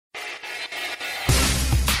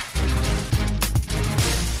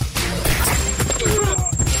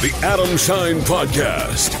The Adam Schein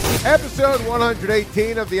Podcast. Episode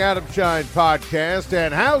 118 of the Adam Schein Podcast.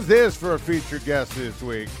 And how's this for a featured guest this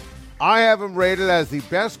week? I have him rated as the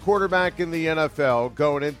best quarterback in the NFL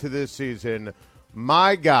going into this season.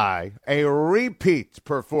 My guy, a repeat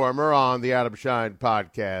performer on the Adam Schein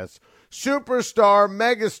Podcast. Superstar,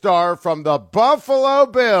 megastar from the Buffalo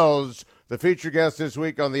Bills. The featured guest this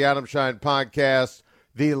week on the Adam Schein Podcast,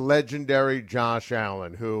 the legendary Josh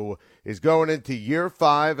Allen, who is going into year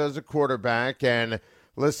 5 as a quarterback. And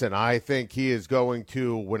listen, I think he is going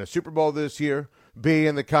to win a Super Bowl this year, be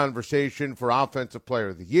in the conversation for Offensive Player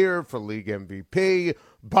of the Year, for League MVP.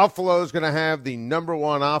 Buffalo's going to have the number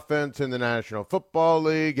 1 offense in the National Football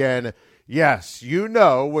League. And yes, you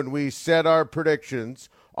know, when we set our predictions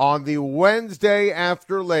on the Wednesday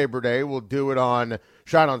after Labor Day, we'll do it on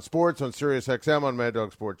Shine on Sports, on Sirius XM, on Mad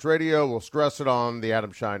Dog Sports Radio. We'll stress it on the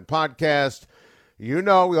Adam Schein Podcast. You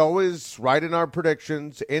know, we always write in our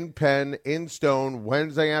predictions in pen, in stone,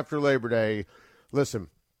 Wednesday after Labor Day. Listen,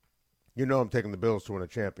 you know I'm taking the Bills to win a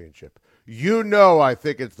championship. You know I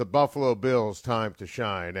think it's the Buffalo Bills' time to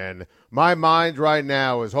shine. And my mind right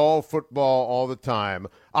now is all football all the time.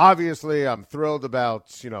 Obviously, I'm thrilled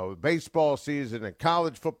about, baseball season and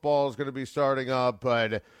college football is going to be starting up.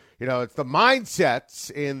 But, it's the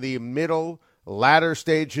mindsets in the middle, latter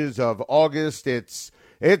stages of August. It's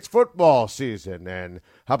football season, and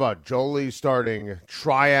how about Jolie starting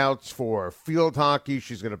tryouts for field hockey?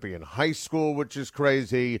 She's going to be in high school, which is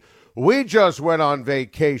crazy. We just went on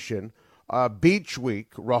vacation, beach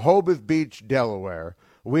week, Rehoboth Beach, Delaware.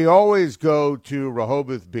 We always go to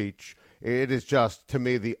Rehoboth Beach. It is just, to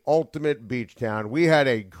me, the ultimate beach town. We had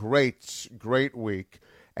a great week,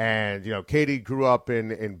 and, Katie grew up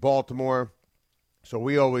in Baltimore, so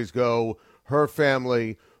we always go, her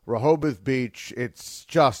family, Rehoboth Beach. It's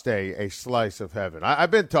just a slice of heaven. I've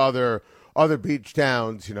been to other beach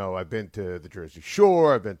towns. I've been to the Jersey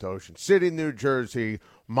Shore. I've been to Ocean City, New Jersey.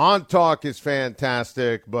 Montauk is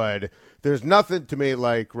fantastic, but there's nothing to me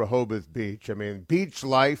like Rehoboth Beach. I mean, beach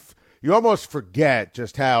life, you almost forget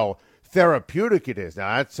just how therapeutic it is.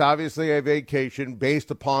 Now, that's obviously a vacation based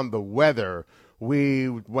upon the weather. We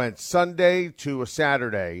went Sunday to a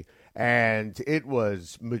Saturday, and it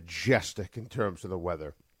was majestic in terms of the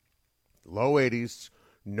weather. Low 80s,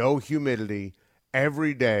 no humidity,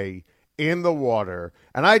 every day in the water.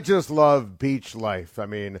 And I just love beach life. I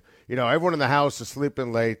mean, everyone in the house is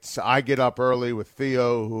sleeping late. I get up early with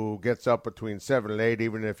Theo, who gets up between 7 and 8,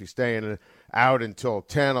 even if he's staying out until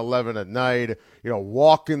 10, 11 at night.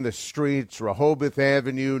 Walking the streets, Rehoboth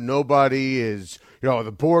Avenue. Nobody is,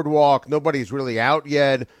 the boardwalk. Nobody's really out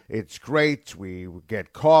yet. It's great. We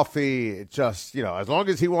get coffee. It's just, as long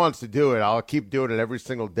as he wants to do it, I'll keep doing it every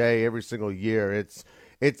single day, every single year. It's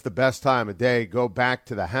the best time of day. Go back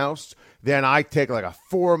to the house. Then I take like a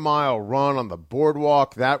 4-mile run on the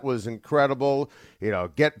boardwalk. That was incredible.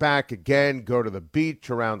 Get back again, go to the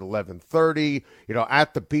beach around 11:30,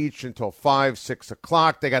 at the beach until 5, 6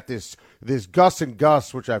 o'clock. They got this Gus and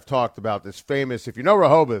Gus, which I've talked about, this famous, if you know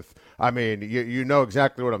Rehoboth, I mean, you know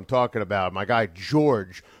exactly what I'm talking about. My guy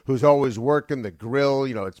George, who's always working the grill,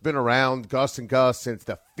 it's been around, Gus and Gus, since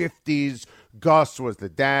the 50s. Gus was the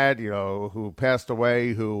dad, who passed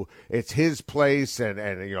away, who it's his place, and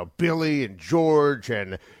Billy and George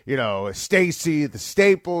and, Stacy, the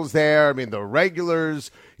staples there. I mean, the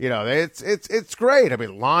regulars, it's great. I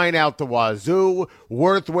mean, line out the wazoo,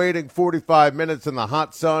 worth waiting 45 minutes in the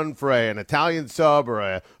hot sun for an Italian sub or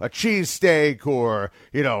a cheesesteak or,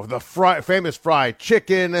 the famous fried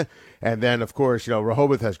chicken. And then, of course,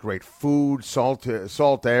 Rehoboth has great food. Salt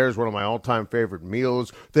air is one of my all-time favorite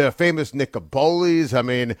meals. The famous Nicobolis. I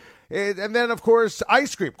mean, and then, of course,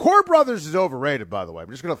 ice cream. Core Brothers is overrated, by the way. I'm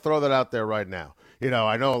just going to throw that out there right now.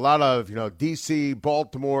 I know a lot of, D.C.,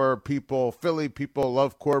 Baltimore people, Philly people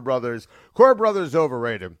love Core Brothers. Core Brothers is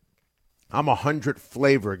overrated. I'm a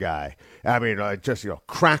 100-flavor guy. I mean, just,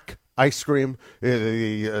 crack ice cream,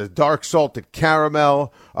 the dark salted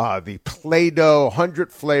caramel, the Play-Doh,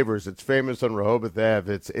 100 flavors. It's famous on Rehoboth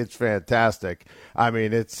Ave. It's fantastic. I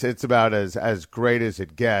mean, it's about as great as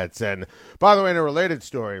it gets. And by the way, in a related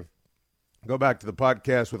story, go back to the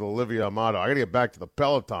podcast with Olivia Amato. I got to get back to the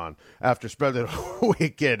Peloton after spending a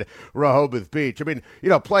week in Rehoboth Beach. I mean,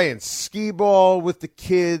 playing skee ball with the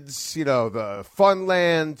kids, the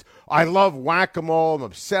Funland. I love whack-a-mole. I'm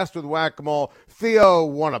obsessed with whack-a-mole. Theo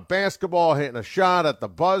won a basketball, hitting a shot at the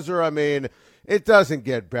buzzer. I mean, it doesn't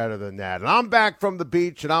get better than that. And I'm back from the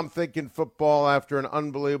beach, and I'm thinking football after an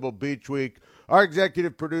unbelievable beach week. Our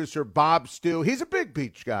executive producer, Bob Stew, he's a big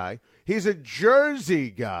beach guy. He's a Jersey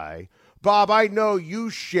guy. Bob, I know you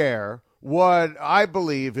share what I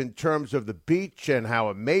believe in terms of the beach and how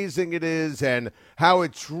amazing it is and how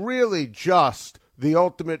it's really just the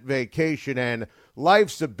ultimate vacation, and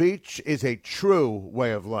life's a beach is a true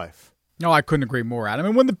way of life. No, I couldn't agree more, Adam. I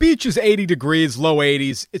mean, when the beach is 80 degrees, low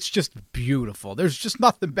 80s, it's just beautiful. There's just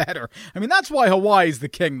nothing better. I mean, that's why Hawaii's the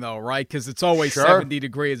king, though, right? Because it's always 70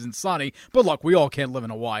 degrees and sunny. But look, we all can't live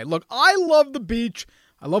in Hawaii. Look, I love the beach.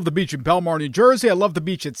 I love the beach in Belmar, New Jersey. I love the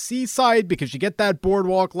beach at Seaside because you get that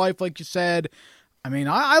boardwalk life, like you said. I mean,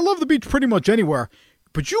 I love the beach pretty much anywhere.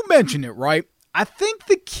 But you mentioned it, right? I think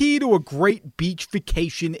the key to a great beach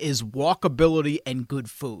vacation is walkability and good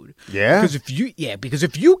food. Yeah? Because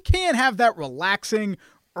if you can't have that relaxing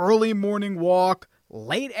early morning walk,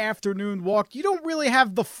 late afternoon walk, you don't really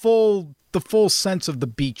have the full sense of the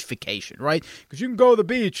beach vacation, right? Because you can go to the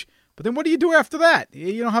beach, but then what do you do after that?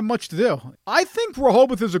 You don't have much to do. I think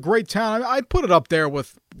Rehoboth is a great town. I'd put it up there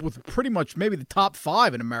with pretty much maybe the top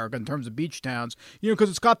 5 in America in terms of beach towns. Because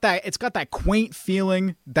it's got that quaint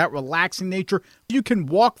feeling, that relaxing nature. You can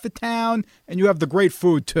walk the town, and you have the great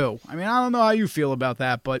food too. I mean, I don't know how you feel about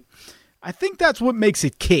that, but I think that's what makes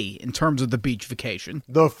it key in terms of the beach vacation.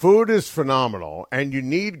 The food is phenomenal, and you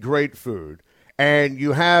need great food, and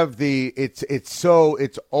you have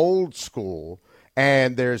it's old school.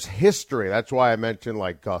 And there's history. That's why I mentioned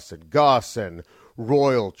like Gus and Gus and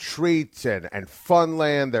Royal Treats and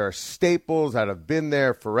Funland. There are staples that have been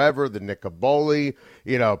there forever. The Nicoboli,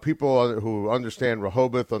 people who understand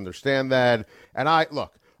Rehoboth understand that. And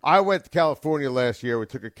I went to California last year. We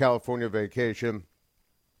took a California vacation.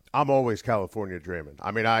 I'm always California dreaming.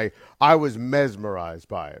 I mean, I was mesmerized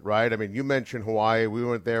by it, right? I mean, you mentioned Hawaii. We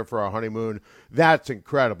went there for our honeymoon. That's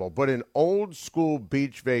incredible. But an old school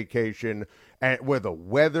beach vacation and where the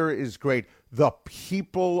weather is great, the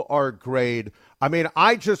people are great. I mean,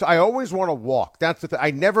 I always want to walk. That's the thing.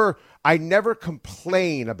 I never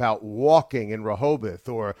complain about walking in Rehoboth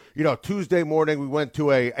or, Tuesday morning we went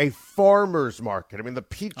to a farmer's market. I mean, the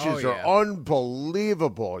peaches are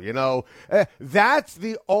unbelievable, That's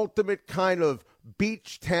the ultimate kind of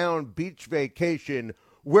beach town, beach vacation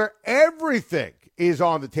where everything is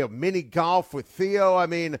on the table. Mini golf with Theo. I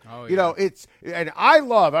mean, and I don't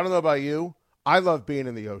know about you, I love being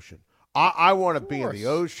in the ocean. I want to be in the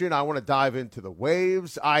ocean. I want to dive into the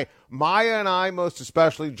waves. Maya and I, most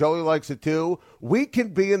especially, Jolie likes it too. We can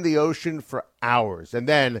be in the ocean for hours. And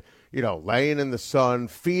then, laying in the sun,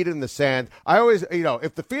 feet in the sand. I always,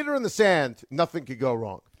 if the feet are in the sand, nothing could go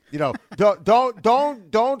wrong.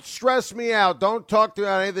 Don't stress me out. Don't talk to me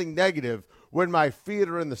about anything negative when my feet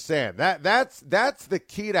are in the sand. That's the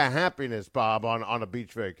key to happiness, Bob, on a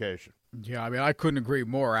beach vacation. Yeah, I mean, I couldn't agree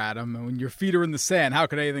more, Adam. When your feet are in the sand, how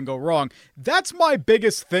could anything go wrong? That's my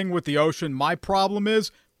biggest thing with the ocean. My problem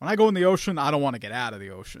is, when I go in the ocean, I don't want to get out of the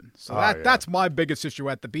ocean. So that's my biggest issue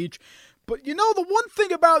at the beach. But, the one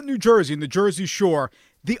thing about New Jersey and the Jersey Shore,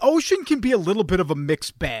 the ocean can be a little bit of a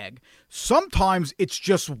mixed bag. Sometimes it's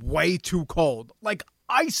just way too cold, like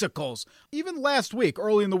icicles. Even last week,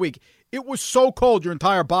 early in the week, it was so cold your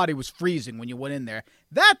entire body was freezing when you went in there.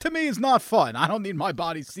 That, to me, is not fun. I don't need my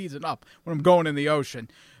body seizing up when I'm going in the ocean.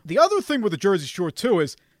 The other thing with the Jersey Shore, too,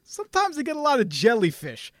 is sometimes they get a lot of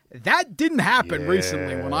jellyfish. That didn't happen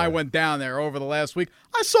recently when I went down there over the last week.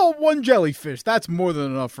 I saw one jellyfish. That's more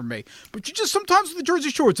than enough for me. But sometimes with the Jersey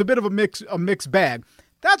Shore, it's a bit of a mixed bag.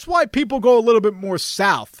 That's why people go a little bit more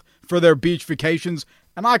south for their beach vacations,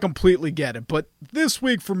 and I completely get it. But this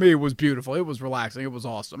week for me was beautiful. It was relaxing. It was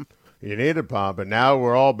awesome. You need it, Bob. And now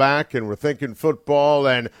we're all back and we're thinking football.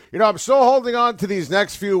 And, I'm still holding on to these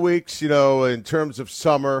next few weeks, in terms of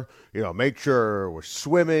summer. Make sure we're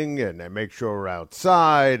swimming and make sure we're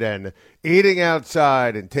outside and eating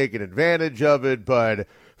outside and taking advantage of it. But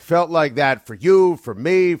felt like that for you, for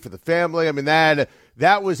me, for the family. I mean, that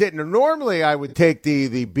was it. And normally I would take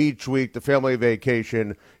the beach week, the family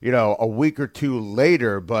vacation, a week or two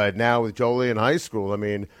later. But now with Jolie in high school, I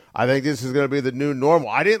mean, I think this is going to be the new normal.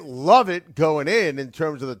 I didn't love it going in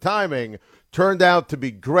terms of the timing. Turned out to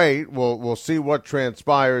be great. We'll see what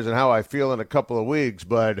transpires and how I feel in a couple of weeks.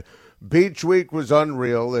 But beach week was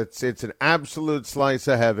unreal. It's an absolute slice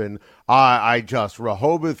of heaven.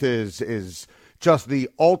 Rehoboth is just the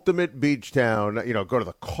ultimate beach town. Go to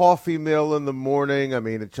the coffee mill in the morning. I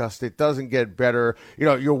mean, it doesn't get better.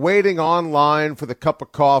 You're waiting online for the cup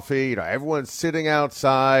of coffee. Everyone's sitting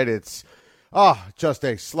outside. It's just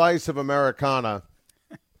a slice of Americana.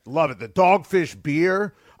 Love it. The Dogfish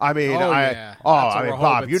beer. I mean,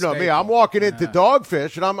 Bob, you know me. I'm walking into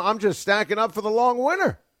Dogfish, and I'm just stacking up for the long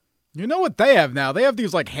winter. You know what they have now? They have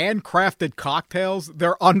these like handcrafted cocktails.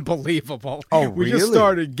 They're unbelievable. Oh, We really? just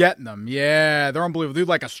started getting them. Yeah, they're unbelievable. They do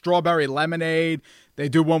like a strawberry lemonade. They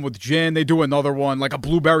do one with gin. They do another one, like a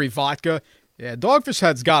blueberry vodka. Yeah, Dogfish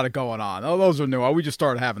Head's got it going on. Oh, those are new. We just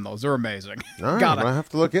started having those. They're amazing. All right, I have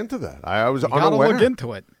to look into that. I was unaware. Gotta look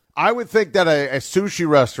into it. I would think that a sushi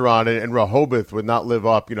restaurant in Rehoboth would not live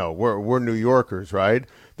up. We're New Yorkers, right?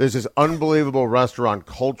 There's this unbelievable restaurant,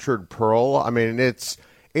 Cultured Pearl. I mean, it's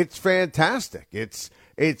fantastic.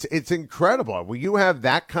 It's incredible. When you have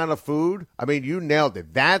that kind of food, I mean, you nailed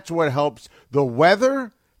it. That's what helps the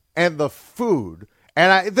weather and the food.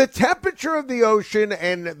 And the temperature of the ocean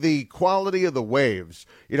and the quality of the waves.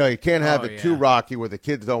 You can't have it too rocky where the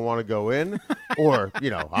kids don't want to go in or,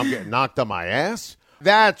 I'm getting knocked on my ass.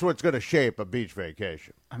 That's what's going to shape a beach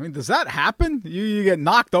vacation. I mean, does that happen? You get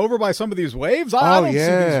knocked over by some of these waves? I don't see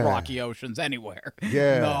these rocky oceans anywhere.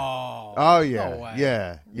 Yeah. No. Oh, yeah. No way.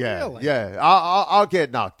 Yeah. Really? Yeah. I'll get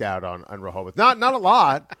knocked out on Rehoboth. Not a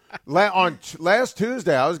lot. On last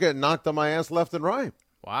Tuesday, I was getting knocked on my ass left and right.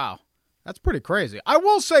 Wow. That's pretty crazy. I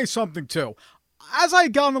will say something, too. As I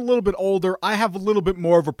got a little bit older, I have a little bit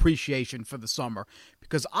more of appreciation for the summer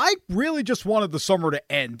because I really just wanted the summer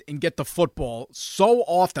to end and get to football so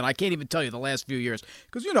often. I can't even tell you the last few years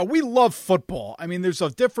because, we love football. I mean, there's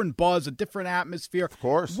a different buzz, a different atmosphere. Of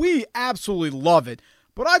course. We absolutely love it.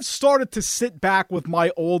 But I've started to sit back with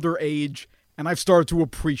my older age and I've started to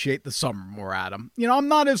appreciate the summer more, Adam.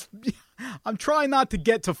 I'm trying not to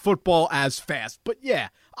get to football as fast, but yeah,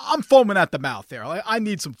 I'm foaming at the mouth there. I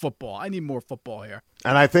need some football. I need more football here.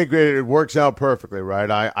 And I think it works out perfectly,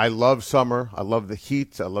 right? I love summer. I love the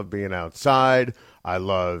heat. I love being outside. I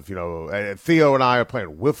love, Theo and I are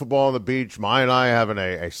playing wiffle ball on the beach. Maya and I having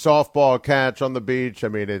a softball catch on the beach. I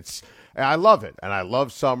mean, I love it. And I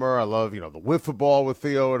love summer. I love, the wiffle ball with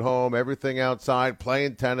Theo at home, everything outside,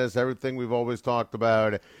 playing tennis, everything we've always talked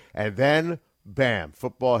about. And then, bam,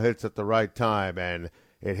 football hits at the right time. And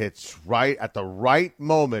it hits right at the right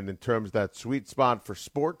moment in terms of that sweet spot for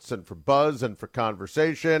sports and for buzz and for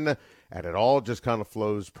conversation. And it all just kind of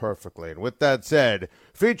flows perfectly. And with that said,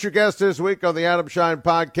 feature guest this week on the Adam Schein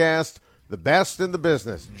podcast, the best in the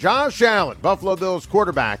business, Josh Allen, Buffalo Bills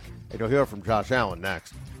quarterback. And you'll hear from Josh Allen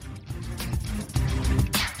next.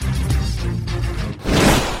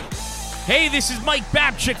 Hey, this is Mike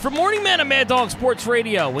Babchick from Morning Man of Mad Dog Sports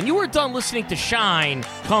Radio. When you are done listening to Shine,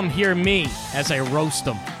 come hear me as I roast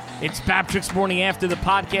them. It's Babchick's Morning After the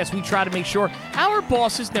podcast. We try to make sure our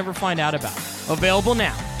bosses never find out about it. Available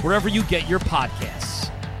now, wherever you get your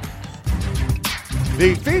podcasts.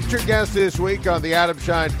 The featured guest this week on the Adam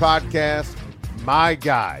Schein podcast, my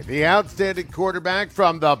guy, the outstanding quarterback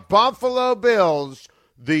from the Buffalo Bills,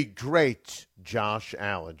 the great Josh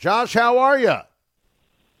Allen. Josh, how are you?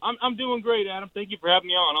 I'm doing great, Adam. Thank you for having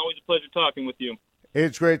me on. Always a pleasure talking with you.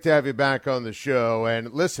 It's great to have you back on the show.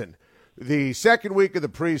 And listen, the second week of the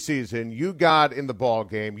preseason, you got in the ball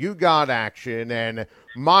game, you got action, and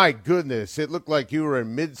my goodness, it looked like you were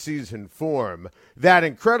in midseason form. That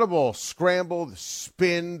incredible scramble, the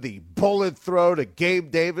spin, the bullet throw to Gabe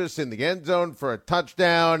Davis in the end zone for a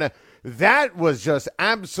touchdown, that was just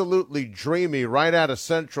absolutely dreamy right out of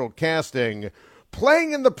Central Casting.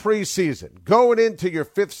 Playing in the preseason, going into your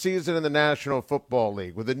fifth season in the National Football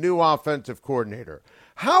League with a new offensive coordinator,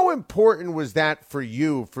 how important was that for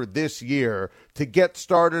you for this year to get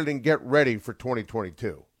started and get ready for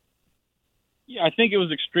 2022? Yeah, I think it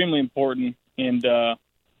was extremely important, and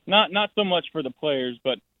not so much for the players,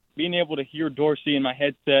 but being able to hear Dorsey in my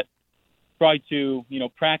headset, try to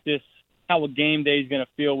practice how a game day is going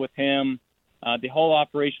to feel with him, the whole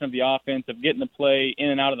operation of the offense, of getting the play in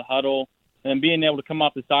and out of the huddle, and then being able to come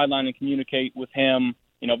off the sideline and communicate with him,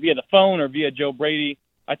 via the phone or via Joe Brady.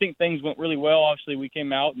 I think things went really well. Obviously, we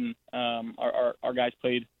came out and our guys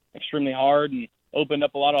played extremely hard and opened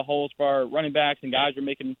up a lot of holes for our running backs, and guys were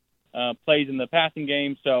making plays in the passing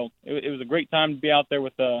game. So it was a great time to be out there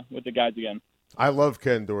with the guys again. I love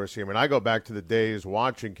Ken Dorsey. I mean, I go back to the days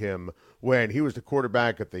watching him when he was the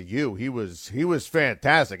quarterback at the U. He was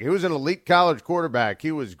fantastic. He was an elite college quarterback.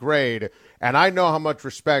 He was great. And I know how much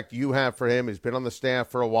respect you have for him. He's been on the staff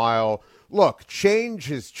for a while. Look, change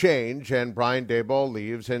is change, and Brian Daboll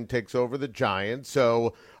leaves and takes over the Giants.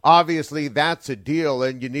 So obviously that's a deal,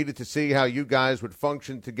 and you needed to see how you guys would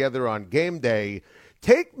function together on game day.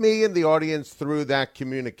 Take me and the audience through that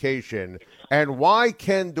communication and why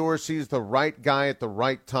Ken Dorsey's the right guy at the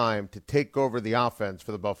right time to take over the offense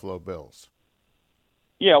for the Buffalo Bills.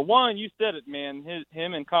 Yeah, one, you said it, man.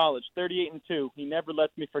 Him in college, 38-2. He never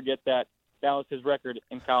lets me forget that. That was his record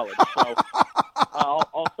in college. So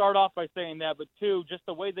I'll start off by saying that. But two, just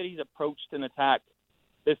the way that he's approached an attack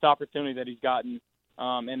this opportunity that he's gotten.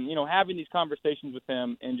 And, you know, having these conversations with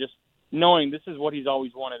him and just knowing this is what he's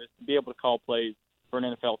always wanted, is to be able to call plays for an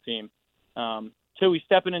NFL team. Two, he's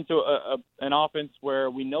stepping into an offense where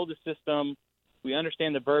we know the system, we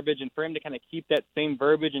understand the verbiage, and for him to kind of keep that same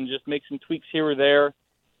verbiage and just make some tweaks here or there,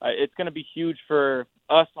 it's going to be huge for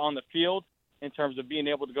us on the field in terms of being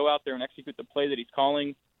able to go out there and execute the play that he's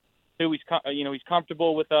calling. Two, he's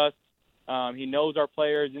comfortable with us. He knows our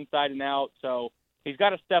players inside and out, so he's got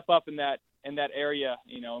to step up in that area,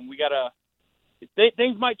 you know, and we got to –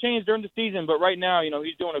 things might change during the season, but right now, you know,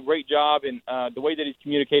 he's doing a great job, and the way that he's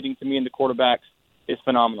communicating to me and the quarterbacks is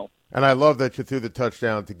phenomenal. And I love that you threw the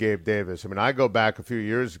touchdown to Gabe Davis. I mean, I go back a few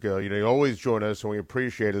years ago. You know, you always join us, and we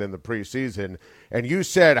appreciate it in the preseason. And you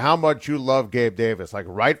said how much you love Gabe Davis, like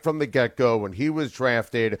right from the get-go when he was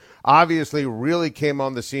drafted. Obviously, really came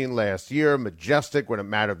on the scene last year, majestic when it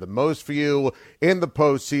mattered the most for you in the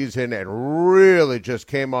postseason, and really just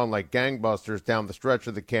came on like gangbusters down the stretch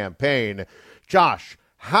of the campaign. Josh,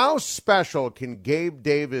 how special can Gabe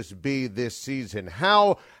Davis be this season?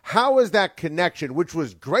 How is that connection, which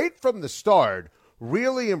was great from the start,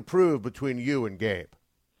 really improved between you and Gabe?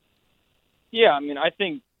 Yeah, I mean, I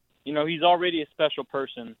think, you know, he's already a special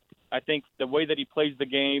person. I think the way that he plays the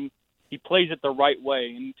game, he plays it the right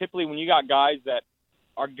way. And typically when you got guys that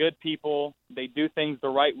are good people, they do things the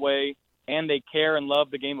right way, and they care and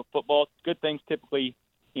love the game of football, good things typically,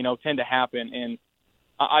 you know, tend to happen. And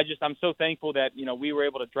I'm so thankful that, you know, we were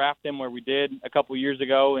able to draft him where we did a couple years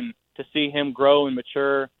ago, and to see him grow and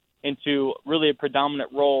mature into really a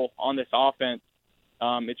predominant role on this offense.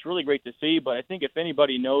 It's really great to see, but I think if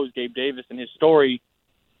anybody knows Gabe Davis and his story,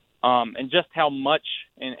 and just how much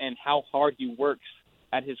and how hard he works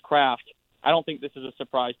at his craft, I don't think this is a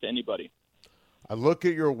surprise to anybody. I look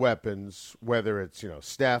at your weapons, whether it's, you know,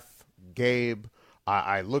 Steph, Gabe,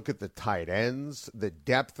 I look at the tight ends, the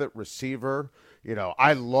depth at receiver. You know,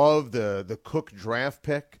 I love the Cook draft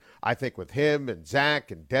pick. I think with him and Zach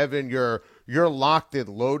and Devin, you're locked and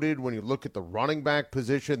loaded. When you look at the running back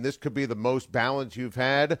position, this could be the most balance you've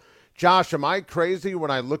had. Josh, am I crazy when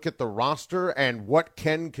I look at the roster and what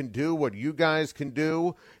Ken can do, what you guys can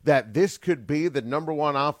do, that this could be the number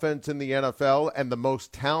one offense in the NFL and the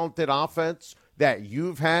most talented offense that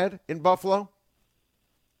you've had in Buffalo?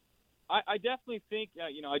 I definitely think,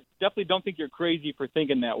 I definitely don't think you're crazy for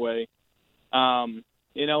thinking that way.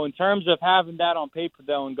 You know, in terms of having that on paper,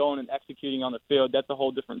 though, and going and executing on the field, that's a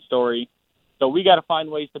whole different story. So we got to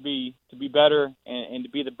find ways to be better and to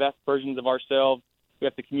be the best versions of ourselves. We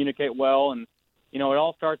have to communicate well, and, you know, it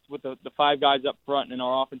all starts with the five guys up front in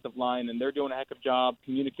our offensive line, and they're doing a heck of a job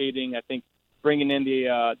communicating. I think bringing in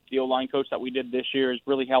the O-line coach that we did this year is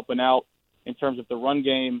really helping out in terms of the run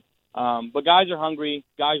game. But guys are hungry.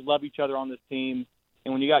 Guys love each other on this team.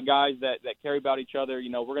 And when you got guys that care about each other, you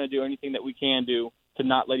know, we're going to do anything that we can do to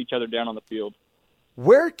not let each other down on the field.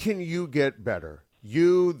 Where can you get better?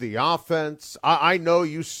 You, the offense. I know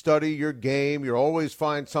you study your game. You always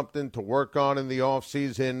find something to work on in the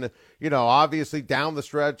offseason. You know, obviously down the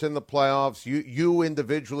stretch in the playoffs, you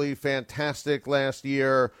individually fantastic last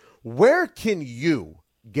year. Where can you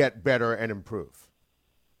get better and improve?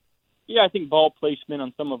 Yeah, I think ball placement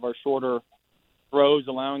on some of our shorter throws,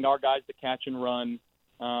 allowing our guys to catch and run.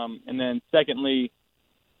 And then secondly,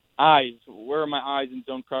 eyes. Where are my eyes in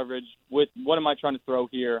zone coverage? What am I trying to throw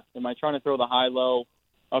here? Am I trying to throw the high-low?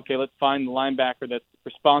 Okay, let's find the linebacker that's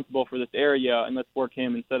responsible for this area, and let's work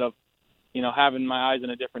him instead of, you know, having my eyes in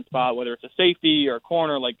a different spot, whether it's a safety or a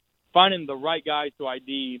corner, like finding the right guys to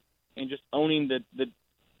ID and just owning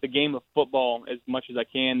the game of football as much as I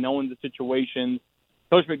can, knowing the situations.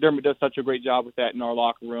 Coach McDermott does such a great job with that in our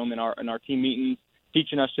locker room and our team meetings,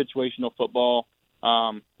 teaching us situational football.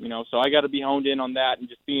 You know, so I got to be honed in on that and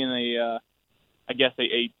just being a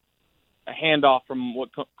handoff from what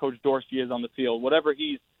Coach Dorsey is on the field. Whatever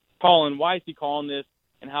he's calling, why is he calling this,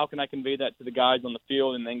 and how can I convey that to the guys on the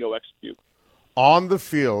field and then go execute? On the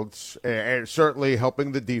fields, and certainly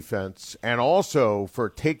helping the defense, and also for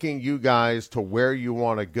taking you guys to where you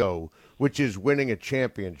want to go, which is winning a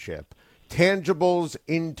championship. Tangibles,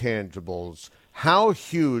 intangibles. How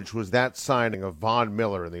huge was that signing of Von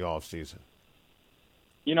Miller in the offseason?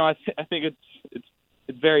 You know, I think it's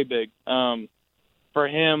very big. For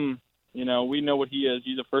him, you know, we know what he is.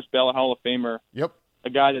 He's a first ballot Hall of Famer. Yep. A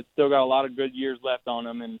guy that's still got a lot of good years left on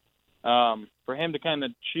him. And for him to kind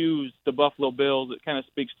of choose the Buffalo Bills, it kind of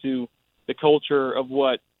speaks to the culture of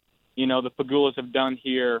what, you know, the Pagulas have done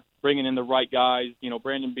here, bringing in the right guys, you know,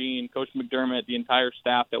 Brandon Beane, Coach McDermott, the entire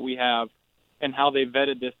staff that we have, and how they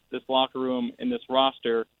vetted this locker room and this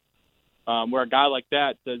roster, where a guy like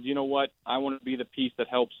that says, you know what, I want to be the piece that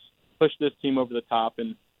helps push this team over the top.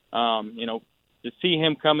 And, to see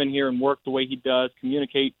him come in here and work the way he does,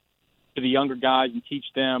 communicate to the younger guys and teach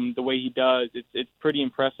them the way he does, it's pretty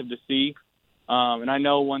impressive to see. And I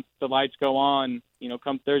know once the lights go on,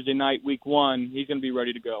 come Thursday night, week 1, he's going to be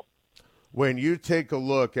ready to go. When you take a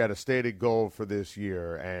look at a stated goal for this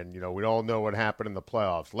year, and, we all know what happened in the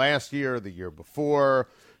playoffs last year, the year before,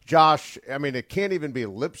 Josh, it can't even be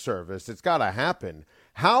lip service. It's got to happen.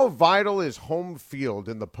 How vital is home field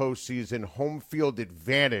in the postseason, home field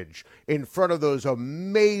advantage in front of those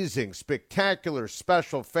amazing, spectacular,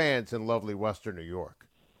 special fans in lovely Western New York?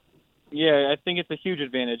 Yeah, I think it's a huge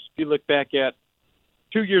advantage. If you look back at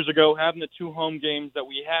 2 years ago, having the 2 home games that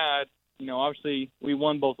we had, obviously we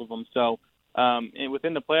won both of them. So and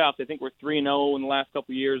within the playoffs, I think we're 3-0 in the last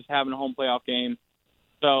couple of years having a home playoff game.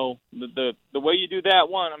 So the way you do that,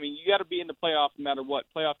 you got to be in the playoffs no matter what.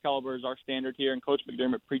 Playoff caliber is our standard here, and Coach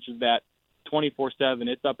McDermott preaches that 24/7.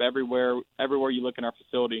 It's up everywhere you look in our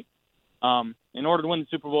facility. In order to win the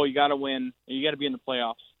Super Bowl, you got to win, and you got to be in the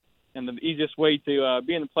playoffs. And the easiest way to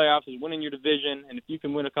be in the playoffs is winning your division, and if you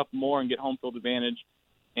can win a couple more and get home field advantage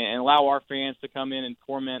and allow our fans to come in and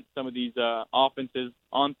torment some of these offenses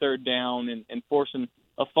on third down and forcing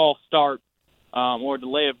a false start, or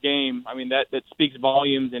delay of game, that speaks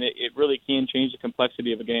volumes, and it really can change the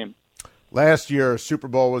complexity of a game. Last year, Super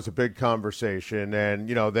Bowl was a big conversation, and,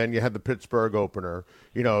 then you had the Pittsburgh opener.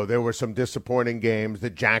 There were some disappointing games, the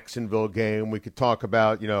Jacksonville game. We could talk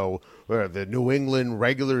about, the New England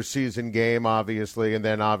regular season game, obviously, and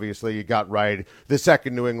then obviously you got right the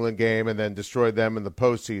second New England game and then destroyed them in the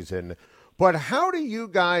postseason. But how do you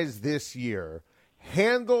guys this year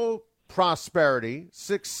handle prosperity,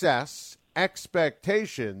 success,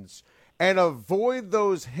 expectations, and avoid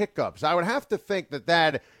those hiccups? I would have to think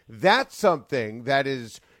that's something that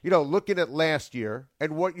is, looking at last year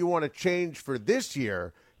and what you want to change for this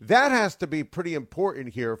year, that has to be pretty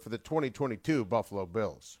important here for the 2022 Buffalo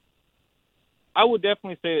Bills. I would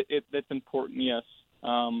definitely say that's important, yes.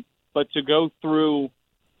 But to go through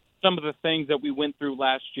some of the things that we went through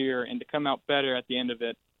last year and to come out better at the end of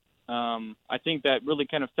it, I think that really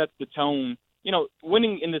kind of sets the tone.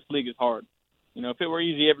 Winning in this league is hard. If it were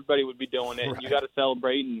easy, everybody would be doing it. Right. You got to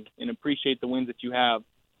celebrate and appreciate the wins that you have.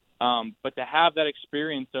 But to have that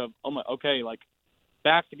experience of,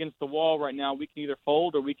 backs against the wall right now, we can either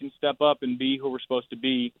fold or we can step up and be who we're supposed to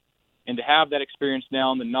be. And to have that experience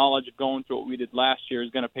now and the knowledge of going through what we did last year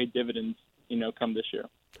is going to pay dividends, come this year.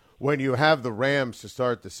 When you have the Rams to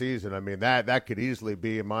start the season, that could easily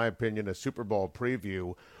be, in my opinion, a Super Bowl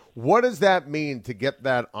preview. What does that mean to get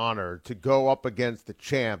that honor, to go up against the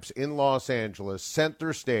champs in Los Angeles,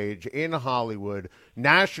 center stage in Hollywood,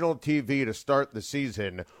 national TV to start the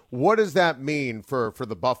season? What does that mean for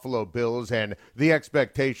the Buffalo Bills and the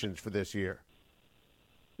expectations for this year?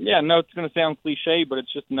 Yeah, no, it's going to sound cliche, but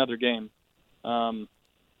it's just another game.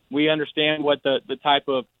 We understand what the type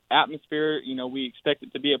of atmosphere, we expect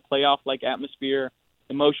it to be a playoff-like atmosphere.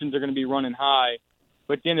 Emotions are going to be running high.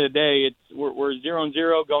 But at the end of the day, we're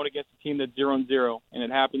 0-0 going against a team that's 0-0, and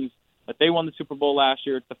it happens that they won the Super Bowl last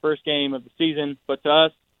year. It's the first game of the season, but to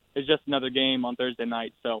us, it's just another game on Thursday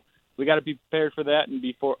night. So we got to be prepared for that and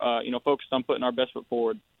be focused on putting our best foot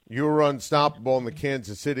forward. You were unstoppable in the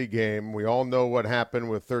Kansas City game. We all know what happened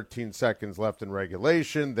with 13 seconds left in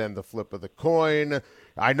regulation, then the flip of the coin.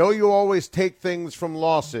 I know you always take things from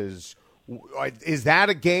losses. Is that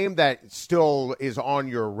a game that still is on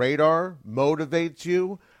your radar, motivates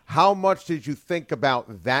you? How much did you think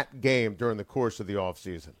about that game during the course of the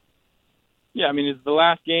offseason? Yeah, it's the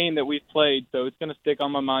last game that we've played, so it's going to stick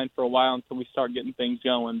on my mind for a while until we start getting things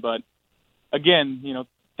going. But, again,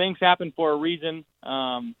 things happen for a reason,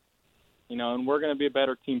 and we're going to be a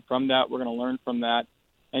better team from that. We're going to learn from that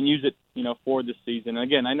and use it, for this season. And,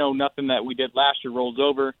 again, I know nothing that we did last year rolls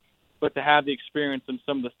over, but to have the experience and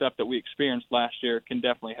some of the stuff that we experienced last year can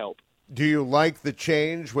definitely help. Do you like the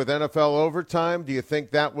change with NFL overtime? Do you think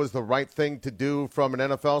that was the right thing to do from an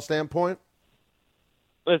NFL standpoint?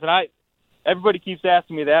 Listen, everybody keeps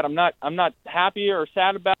asking me that. I'm not happy or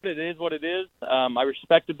sad about it. It is what it is. I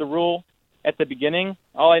respected the rule at the beginning.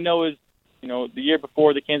 All I know is, the year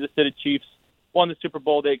before the Kansas City Chiefs won the Super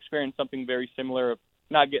Bowl, they experienced something very similar of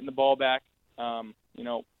not getting the ball back,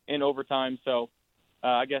 in overtime. So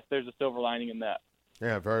I guess there's a silver lining in that.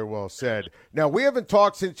 Yeah, very well said. Now, we haven't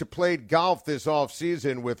talked since you played golf this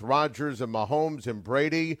offseason with Rodgers and Mahomes and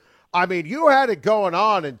Brady. You had it going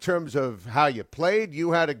on in terms of how you played.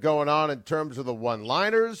 You had it going on in terms of the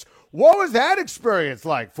one-liners. What was that experience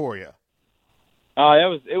like for you?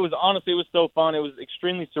 It was honestly, it was so fun. It was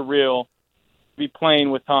extremely surreal to be playing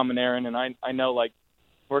with Tom and Aaron. And I know,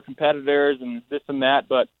 we're competitors and this and that,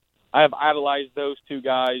 but I have idolized those two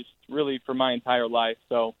guys really for my entire life.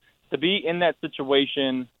 So to be in that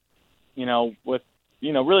situation, with,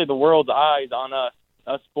 really the world's eyes on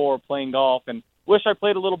us four playing golf, and wish I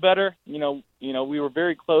played a little better. We were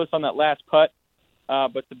very close on that last putt,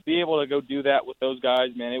 but to be able to go do that with those guys,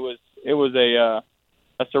 man, it was a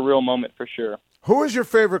surreal moment for sure. Who was your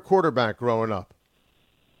favorite quarterback growing up?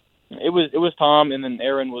 It was Tom, and then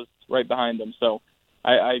Aaron was right behind him. So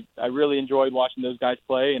I really enjoyed watching those guys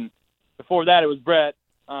play, and before that it was Brett.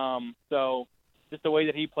 So just the way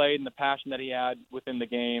that he played and the passion that he had within the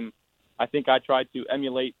game, I think I tried to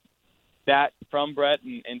emulate that from Brett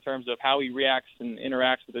in terms of how he reacts and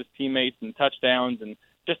interacts with his teammates and touchdowns, and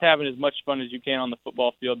just having as much fun as you can on the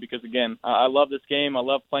football field, because, again, I love this game. I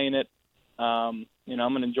love playing it. I'm going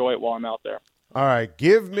to enjoy it while I'm out there. All right.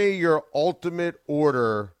 Give me your ultimate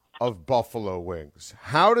order of buffalo wings.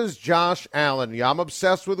 How does Josh Allen – I'm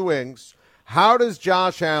obsessed with wings. How does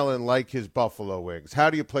Josh Allen like his buffalo wings?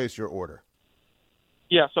 How do you place your order?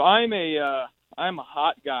 Yeah, so I'm a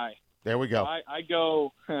hot guy. There we go. I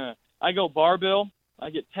go barbell. I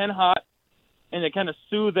get 10 hot, and to kind of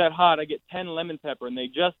soothe that hot, I get 10 lemon pepper, and they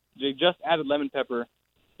just added lemon pepper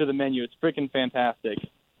to the menu. It's freaking fantastic.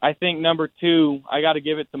 I think number 2, I got to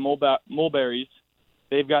give it to Mulberries.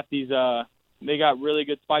 They've got these they got really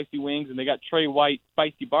good spicy wings, and they got Trey White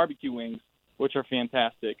spicy barbecue wings, which are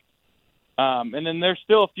fantastic. And then there's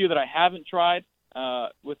still a few that I haven't tried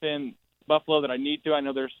within Buffalo that I need to. I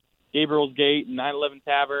know there's Gabriel's Gate and 911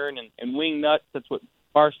 Tavern and Wing Nuts. That's what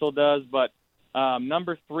Barstool does. But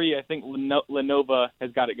number 3, I think Lenova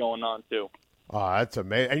has got it going on too. Oh, that's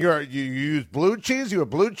amazing. And you use blue cheese? You a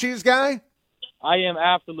blue cheese guy? I am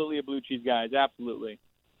absolutely a blue cheese guy. Absolutely.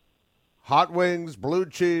 Hot wings, blue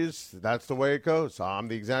cheese, that's the way it goes. I'm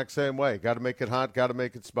the exact same way. Got to make it hot, got to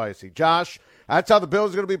make it spicy. Josh, that's how the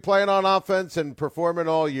Bills are going to be playing on offense and performing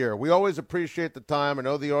all year. We always appreciate the time. I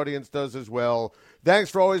know the audience does as well.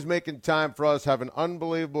 Thanks for always making time for us. Have an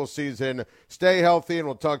unbelievable season. Stay healthy, and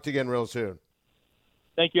we'll talk to you again real soon.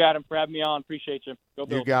 Thank you, Adam, for having me on. Appreciate you. Go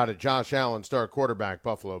Bills. You got it. Josh Allen, star quarterback,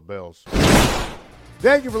 Buffalo Bills.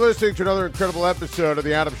 Thank you for listening to another incredible episode of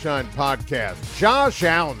the Adam Schein Podcast. Josh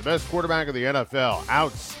Allen, the best quarterback of the NFL.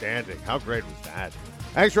 Outstanding. How great was that?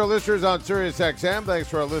 Thanks to our listeners on SiriusXM. Thanks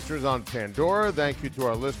to our listeners on Pandora. Thank you to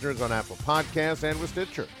our listeners on Apple Podcasts and with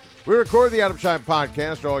Stitcher. We record the Adam Schein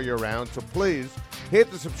Podcast all year round, so please hit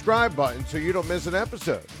the subscribe button so you don't miss an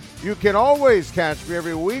episode. You can always catch me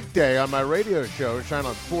every weekday on my radio show, Shine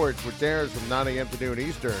on Sports, which airs from 9 a.m. to noon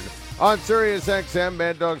Eastern on SiriusXM,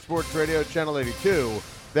 Mad Dog Sports Radio, Channel 82.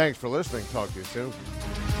 Thanks for listening. Talk to you soon.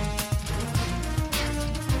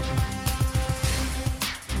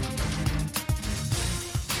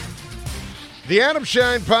 The Adam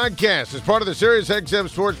Schein Podcast is part of the SiriusXM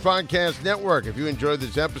Sports Podcast Network. If you enjoyed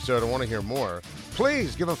this episode and want to hear more,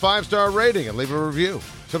 please give a 5-star rating and leave a review.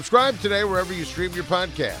 Subscribe today wherever you stream your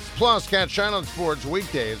podcast. Plus, catch Shine on Sports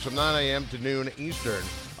weekdays from 9 a.m. to noon Eastern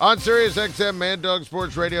on SiriusXM, Mad Dog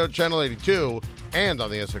Sports Radio, Channel 82, and on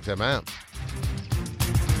the SXM app.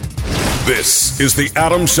 This is the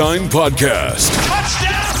Adam Schein Podcast.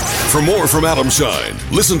 Touchdown! For more from Adam Schein,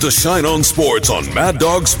 listen to Shine on Sports on Mad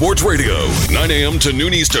Dog Sports Radio, 9 a.m. to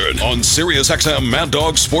noon Eastern on SiriusXM, Mad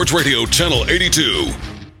Dog Sports Radio, Channel 82.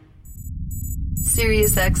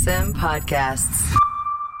 SiriusXM Podcasts.